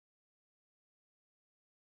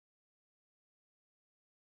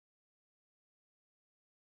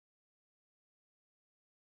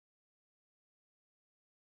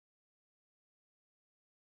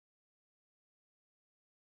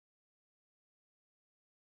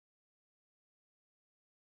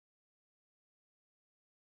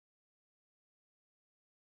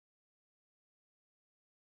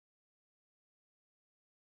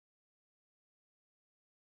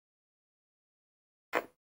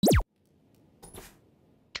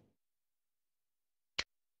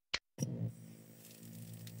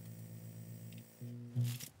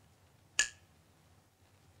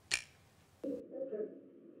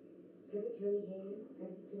curly hair,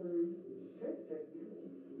 perfect blonde, perfect personality.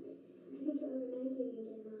 I think you're over-medicating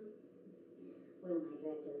again, Mom. Well, my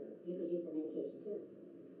director, you could use the medication too.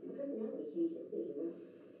 A personality change would suit you well.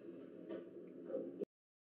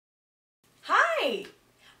 Hi!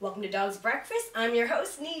 Welcome to Dog's Breakfast. I'm your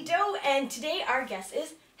host, Nhi Do, and today our guest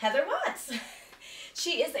is Heather Watts.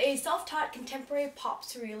 She is a self-taught contemporary pop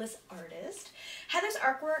surrealist artist. Heather's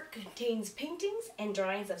artwork contains paintings and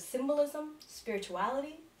drawings of symbolism,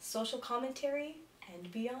 spirituality, social commentary,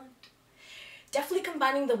 and beyond. Definitely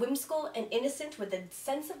combining the whimsical and innocent with a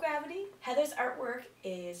sense of gravity, Heather's artwork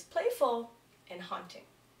is playful and haunting.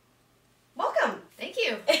 Welcome! Thank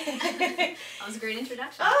you. That was a great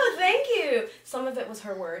introduction. Oh, thank you! Some of it was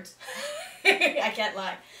her words. I can't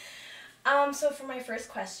lie. So for my first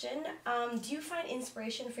question, do you find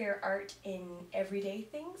inspiration for your art in everyday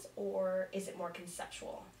things, or is it more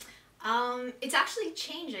conceptual? It's actually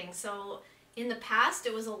changing. So in the past,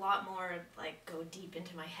 it was a lot more like go deep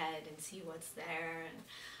into my head and see what's there.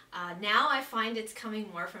 And now I find it's coming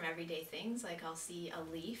more from everyday things. Like I'll see a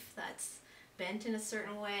leaf that's bent in a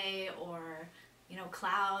certain way, or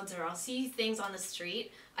clouds, or I'll see things on the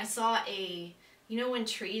street. I saw when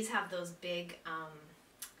trees have those big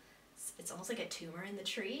it's almost like a tumor in the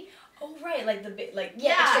tree. Oh right, like the big,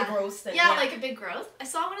 extra growth thing. Yeah, like a big growth. I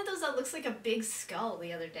saw one of those that looks like a big skull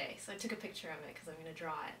the other day, so I took a picture of it because I'm going to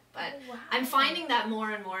draw it. But wow. I'm finding that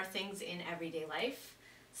more and more things in everyday life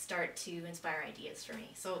start to inspire ideas for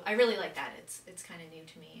me. So I really like that. It's kind of new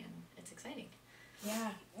to me and it's exciting.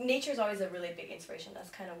 Yeah, nature's always a really big inspiration.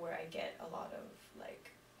 That's kind of where I get a lot of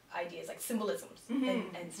ideas, like symbolisms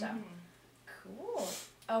and stuff. Cool.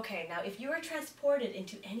 Okay, now if you were transported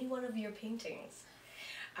into any one of your paintings,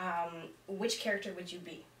 which character would you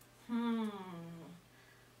be?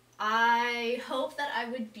 I hope that I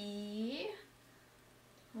would be...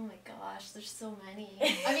 Oh my gosh, there's so many.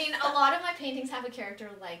 I mean, a lot of my paintings have a character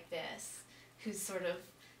like this, who's sort of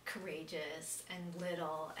courageous and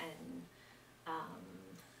little and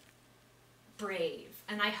brave.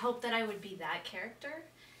 And I hope that I would be that character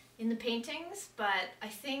in the paintings, but I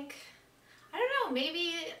think... I don't know,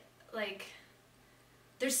 maybe,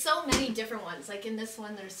 there's so many different ones. Like in this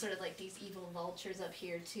one, there's sort of like these evil vultures up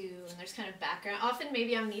here too, and there's kind of background. Often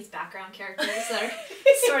maybe I'm these background characters that are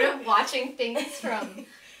sort of watching things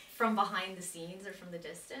from behind the scenes or from the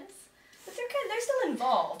distance. But they're still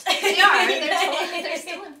involved. They are, they're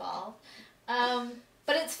still involved.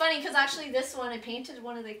 But it's funny, because actually this one, I painted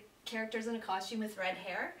one of the characters in a costume with red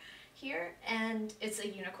hair here, and it's a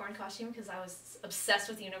unicorn costume because I was obsessed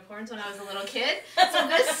with unicorns when I was a little kid. So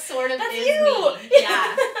this sort of that's is you. Me.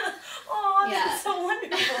 Yeah. Oh, that's so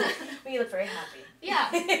wonderful. Well, you look very happy. Yeah.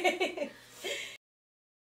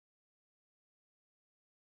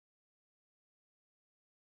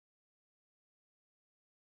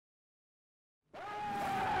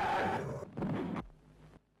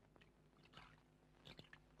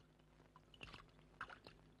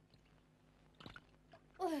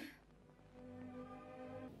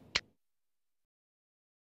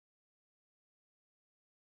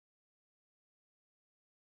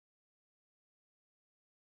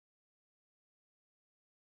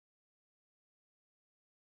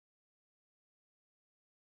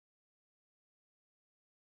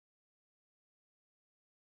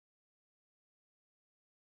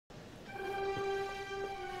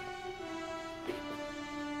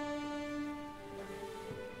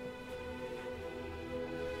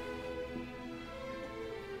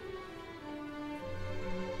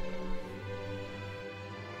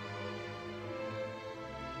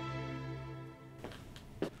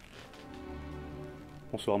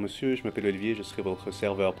 Bonsoir monsieur, je m'appelle Olivier, je serai votre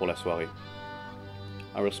serveur pour la soirée.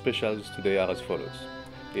 Our specials today are as follows.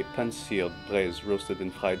 A pan-seared, braised, roasted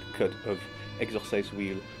and fried cut of exercise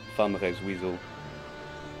wheel, farm-raised weasel,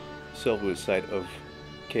 served with a side of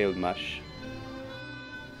kale mash,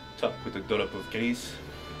 topped with a dollop of grease,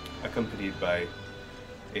 accompanied by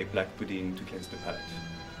a black pudding to cleanse the palate.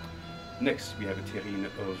 Next, we have a terrine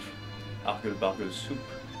of argle-bargle soup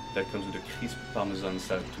that comes with a crisp parmesan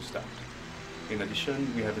salt to start. In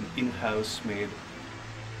addition, we have an in-house made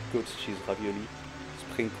goat's cheese ravioli,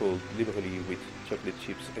 sprinkled liberally with chocolate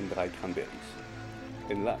chips and dried cranberries.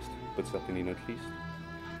 And last, but certainly not least,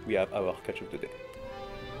 we have our catch of the day.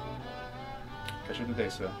 Catch of the day,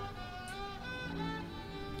 sir.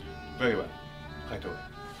 Very well. Right away.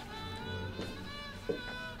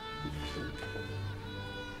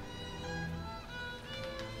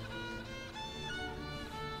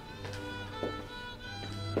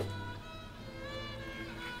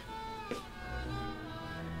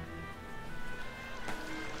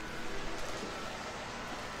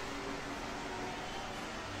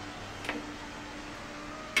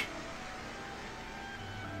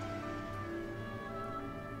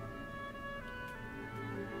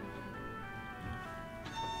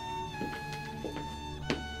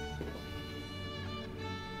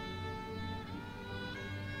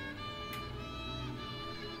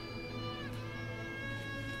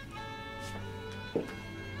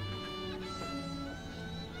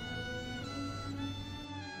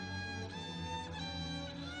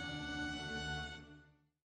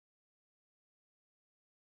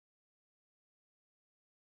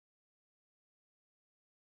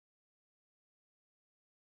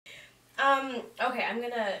 Okay, I'm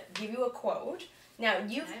gonna give you a quote. Now,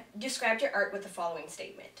 you've described your art with the following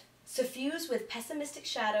statement. Suffused with pessimistic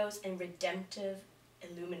shadows and redemptive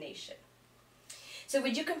illumination. So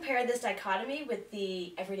would you compare this dichotomy with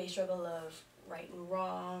the everyday struggle of right and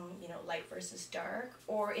wrong, you know, light versus dark?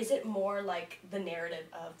 Or is it more like the narrative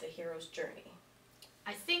of the hero's journey?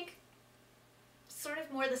 I think sort of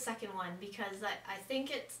more the second one, because I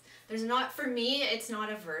think there's not, for me, it's not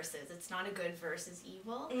a versus. It's not a good versus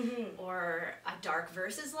evil or a dark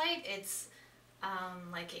versus light. It's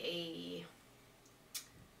like a,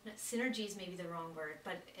 synergy is maybe the wrong word,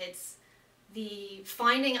 but it's the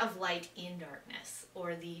finding of light in darkness,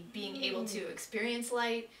 or the being able to experience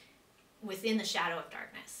light within the shadow of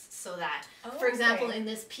darkness. So that, for example, in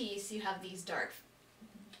this piece, you have these dark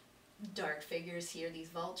figures here, these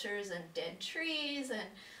vultures and dead trees and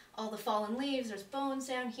all the fallen leaves. There's bones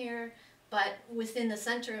down here, but within the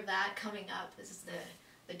center of that, coming up, this is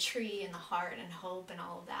the tree and the heart and hope and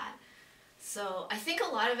all of that. So I think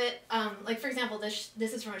a lot of it, like for example, this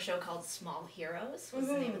is from a show called Small Heroes, was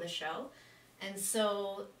the name of the show. And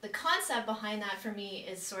so the concept behind that for me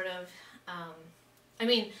is sort of, I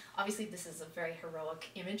mean, obviously this is a very heroic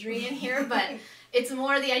imagery in here, but it's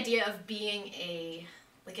more the idea of being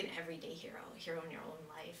like an everyday hero, a hero in your own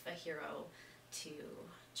life, a hero to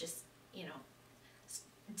just, you know,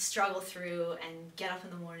 struggle through and get up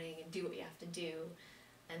in the morning and do what you have to do.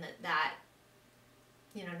 And that,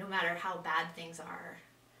 you know, no matter how bad things are,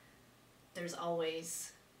 there's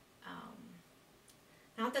always,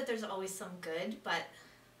 not that there's always some good, but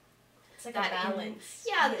it's like a balance.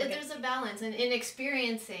 There's a balance. And in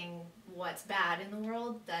experiencing what's bad in the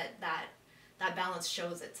world, that balance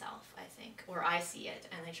shows itself, I think, or I see it,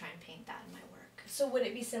 and I try and paint that in my work. So would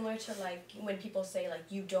it be similar to like when people say like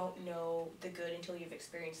you don't know the good until you've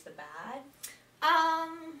experienced the bad?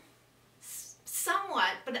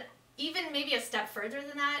 Somewhat, but even maybe a step further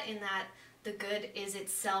than that, in that the good is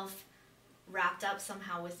itself wrapped up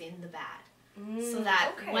somehow within the bad. So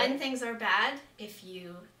that when things are bad, if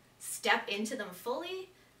you step into them fully,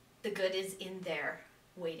 the good is in there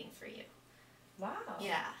waiting for you. Wow.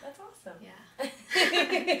 Yeah. That's awesome. Yeah.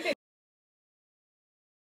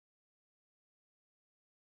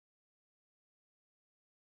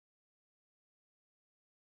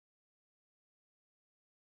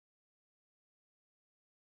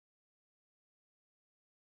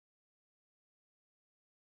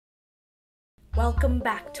 Welcome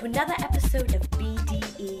back to another episode of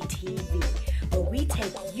BDE TV, where we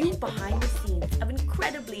take you behind the scenes of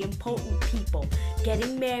incredibly important people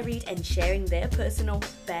getting married and sharing their personal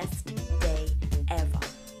best day ever.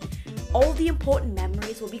 All the important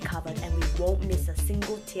memories will be covered, and we won't miss a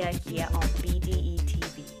single tear here on BDE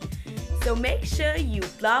TV. So make sure you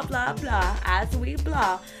blah blah blah as we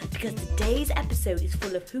blah, because today's episode is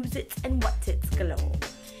full of who's its and what's its galore.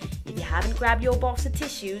 If you haven't grabbed your box of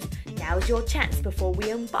tissues, now's your chance before we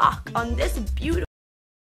embark on this beautiful.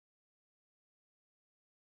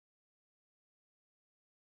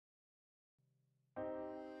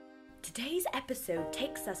 Today's episode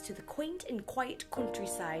takes us to the quaint and quiet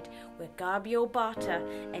countryside where Gabriel Carter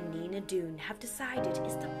and Nhi Do have decided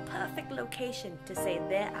is the perfect location to say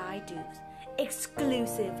their I do's,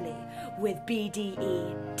 exclusively with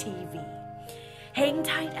BDE TV. Hang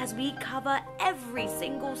tight as we cover every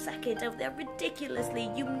single second of their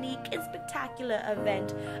ridiculously unique and spectacular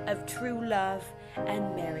event of true love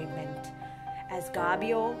and merriment. As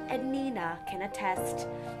Gabriel and Nina can attest,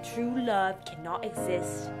 true love cannot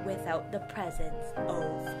exist without the presence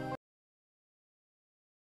of.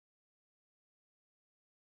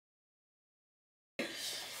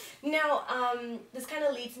 Now, this kind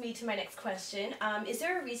of leads me to my next question. Is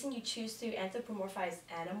there a reason you choose to anthropomorphize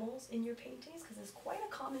animals in your paintings? Because it's quite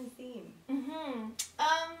a common theme.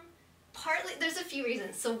 Partly, there's a few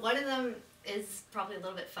reasons. So one of them is probably a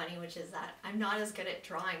little bit funny, which is that I'm not as good at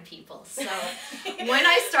drawing people. So when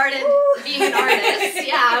I started being an artist,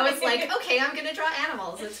 I was like, okay, I'm going to draw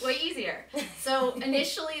animals. It's way easier. So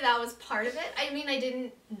initially that was part of it. I mean, I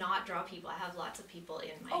didn't not draw people. I have lots of people in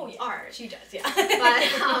my art. She does, yeah.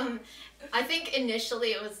 But I think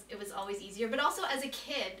initially it was always easier. But also as a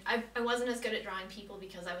kid, I wasn't as good at drawing people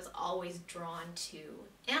because I was always drawn to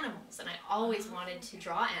animals. And I always wanted to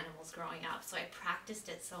draw animals growing up. So I practiced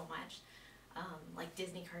it so much. Like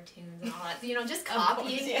Disney cartoons and all that, you know, just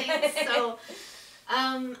copying things. So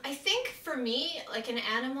I think for me, like, an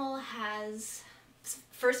animal has,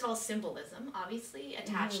 first of all, symbolism obviously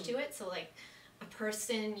attached to it. So like a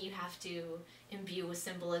person, you have to imbue with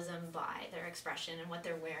symbolism by their expression and what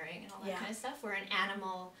they're wearing and all that kind of stuff, where an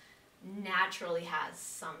animal naturally has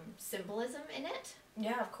some symbolism in it.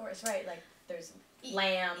 Yeah, of course, right. Like there's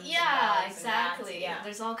lambs. Yeah, and exactly. Yeah.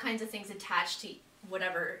 There's all kinds of things attached to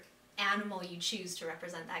whatever animal you choose to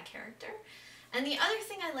represent that character. And the other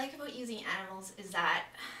thing I like about using animals is that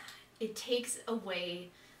it takes away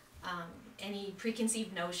any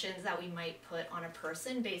preconceived notions that we might put on a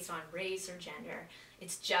person based on race or gender.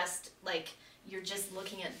 It's just like you're just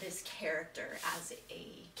looking at this character as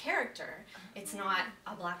a character. It's not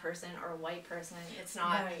a black person or a white person. It's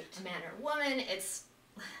not a man or a woman. It's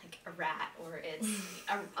like a rat or it's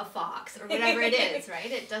a fox or whatever it is,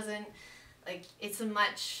 right? It doesn't, like, it's a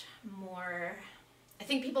much more, I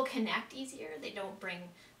think people connect easier. They don't bring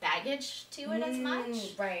baggage to it as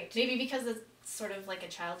much. Right. Maybe because it's sort of like a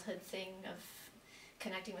childhood thing of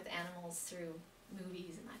connecting with animals through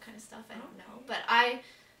movies and that kind of stuff. I don't know. But I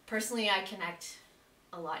connect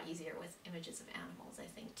a lot easier with images of animals, I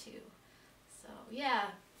think, too. So,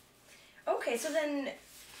 yeah. Okay, so then,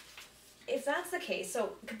 if that's the case,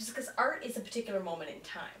 so, because art is a particular moment in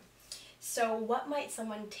time, so what might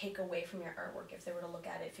someone take away from your artwork if they were to look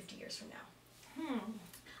at it 50 years from now?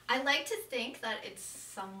 I like to think that it's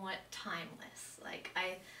somewhat timeless. Like,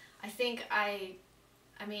 I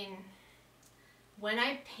mean, when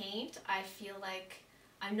I paint, I feel like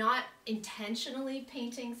I'm not intentionally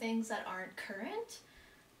painting things that aren't current,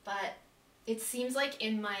 but it seems like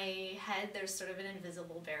in my head there's sort of an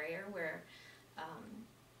invisible barrier where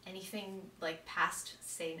anything like past,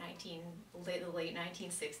 say, the late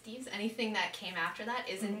 1960s, anything that came after that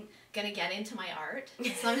isn't gonna get into my art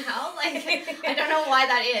somehow. Like, I don't know why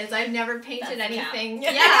that is. I've never painted anything. Yeah.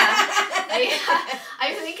 I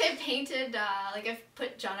think I painted, like, I've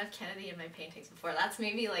put John F. Kennedy in my paintings before. That's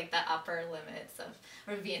maybe like the upper limits of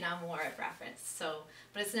Vietnam War I've referenced. So,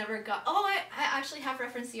 but it's never got, I actually have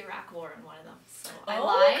referenced the Iraq War in one of them. So I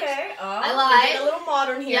lied. Okay. I lied. A little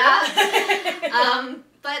modern here. Yeah.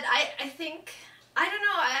 But I think, I don't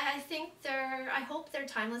know, I think I hope they're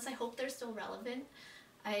timeless. I hope they're still relevant.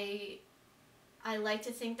 I like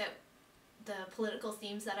to think that the political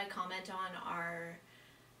themes that I comment on are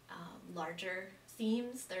larger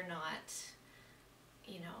themes. They're not,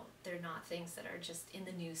 they're not things that are just in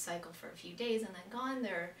the news cycle for a few days and then gone.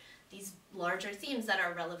 They're these larger themes that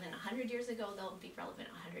are relevant 100 years ago. They'll be relevant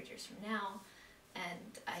 100 years from now.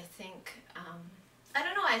 And I think, I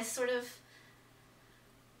don't know, I sort of,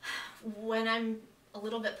 when I'm a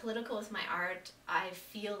little bit political with my art, I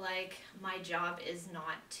feel like my job is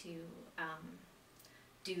not to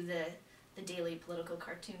do the daily political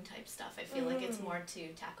cartoon type stuff. I feel like it's more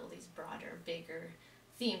to tackle these broader, bigger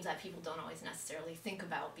themes that people don't always necessarily think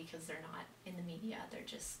about because they're not in the media. They're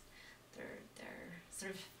just, they're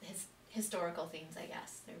sort of historical themes, I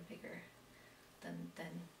guess. They're bigger than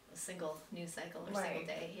a single news cycle or single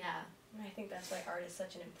day. Yeah. And I think that's why art is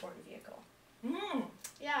such an important vehicle.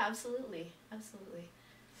 Yeah, absolutely. Absolutely.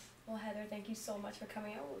 Well, Heather, thank you so much for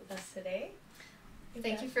coming out with us today.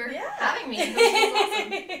 Thank you for having me. That was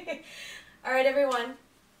awesome. All right, everyone.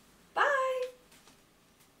 Bye.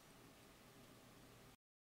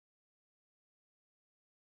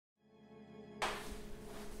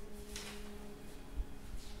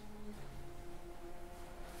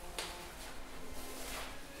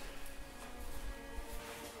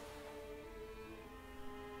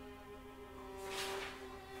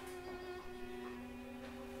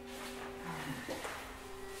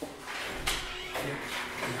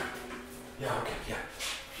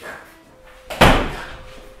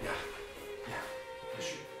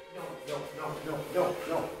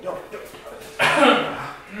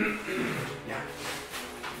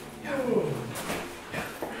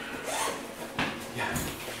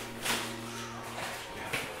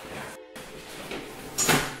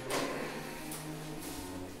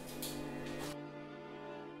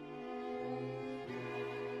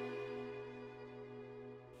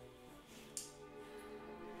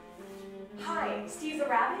 Hi, Steve the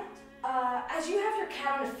Rabbit. As you have your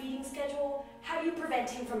cat on a feeding schedule, how do you prevent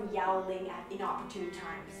him from yowling at inopportune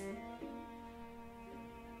times?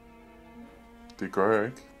 Det gør jeg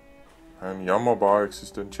ikke. Han jammer bare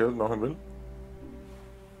eksistentielt, når han vil.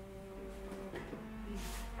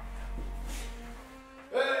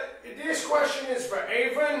 This question is for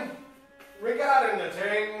Avon. Regarding the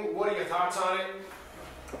thing, what are your thoughts on it?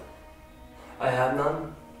 I have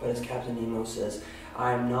none, but as Captain Nemo says,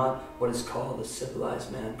 I am not what is called a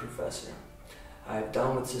civilized man, Professor. I have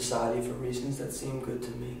done with society for reasons that seem good to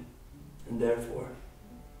me, and therefore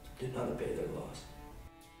did not obey their laws.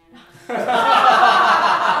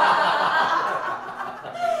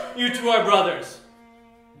 You two are brothers.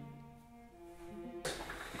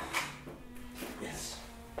 Yes.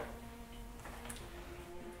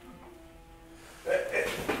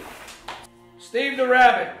 Steve the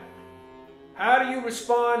Rabbit, how do you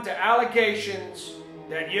respond to allegations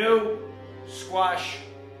that you squash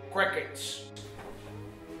crickets?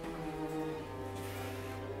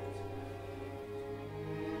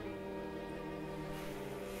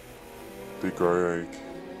 Det gør jeg ikke.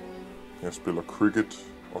 Jeg spiller cricket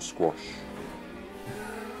og squash.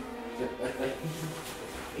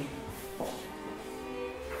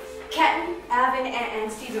 Kenton, Evan,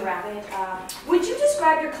 and Steve the Rabbit, would you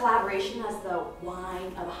describe your collaboration as the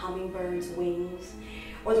whine of a hummingbird's wings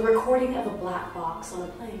or the recording of a black box on a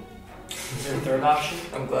plane? Is there a third option?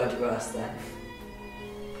 I'm glad you asked that.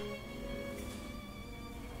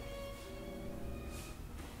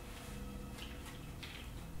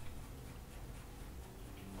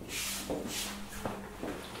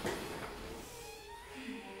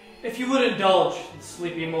 If you would indulge the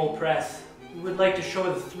Sleepy Mole Press, we would like to show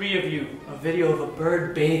the three of you a video of a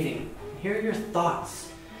bird bathing and hear your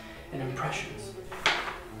thoughts and impressions.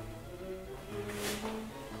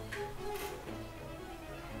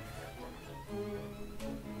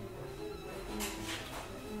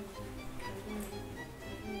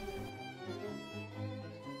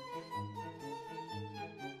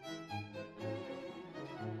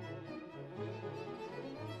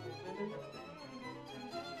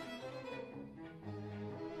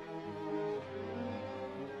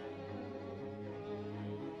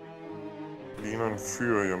 Ligner en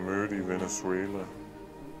fyr, jeg mødte i Venezuela.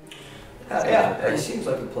 Yeah, he seems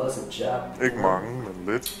like a pleasant chap. Ikke mange, men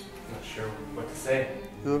lidt. Not sure what to say.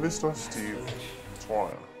 Hedder vist også Steve, tror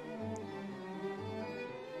jeg.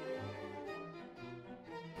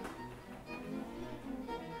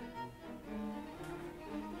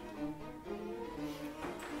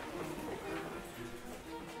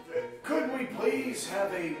 Could we please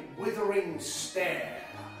have a withering stare?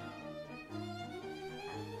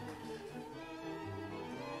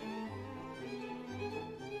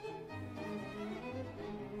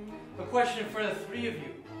 A question for the three of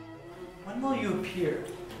you. When will you appear?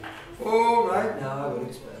 Oh, right now I would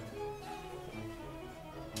expect.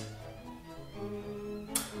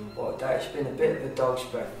 Well, that's been a bit of a dog's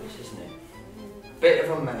breakfast, isn't it? Bit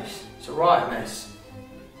of a mess. It's a right mess.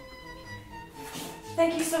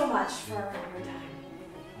 Thank you so much for your time.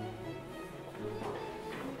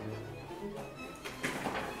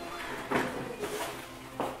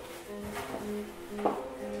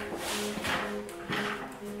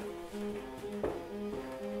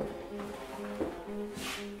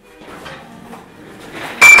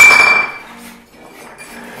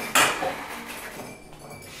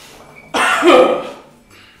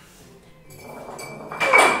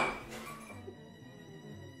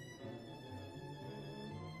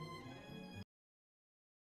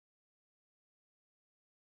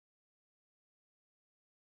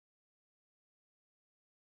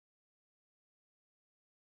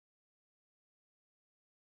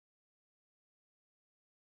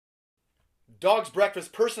 Dog's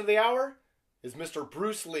Breakfast Person of the Hour is Mr.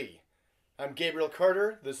 Bruce Lee. I'm Gabriel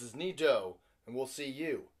Carter, this is Nhi Do, and we'll see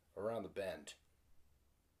you around the bend.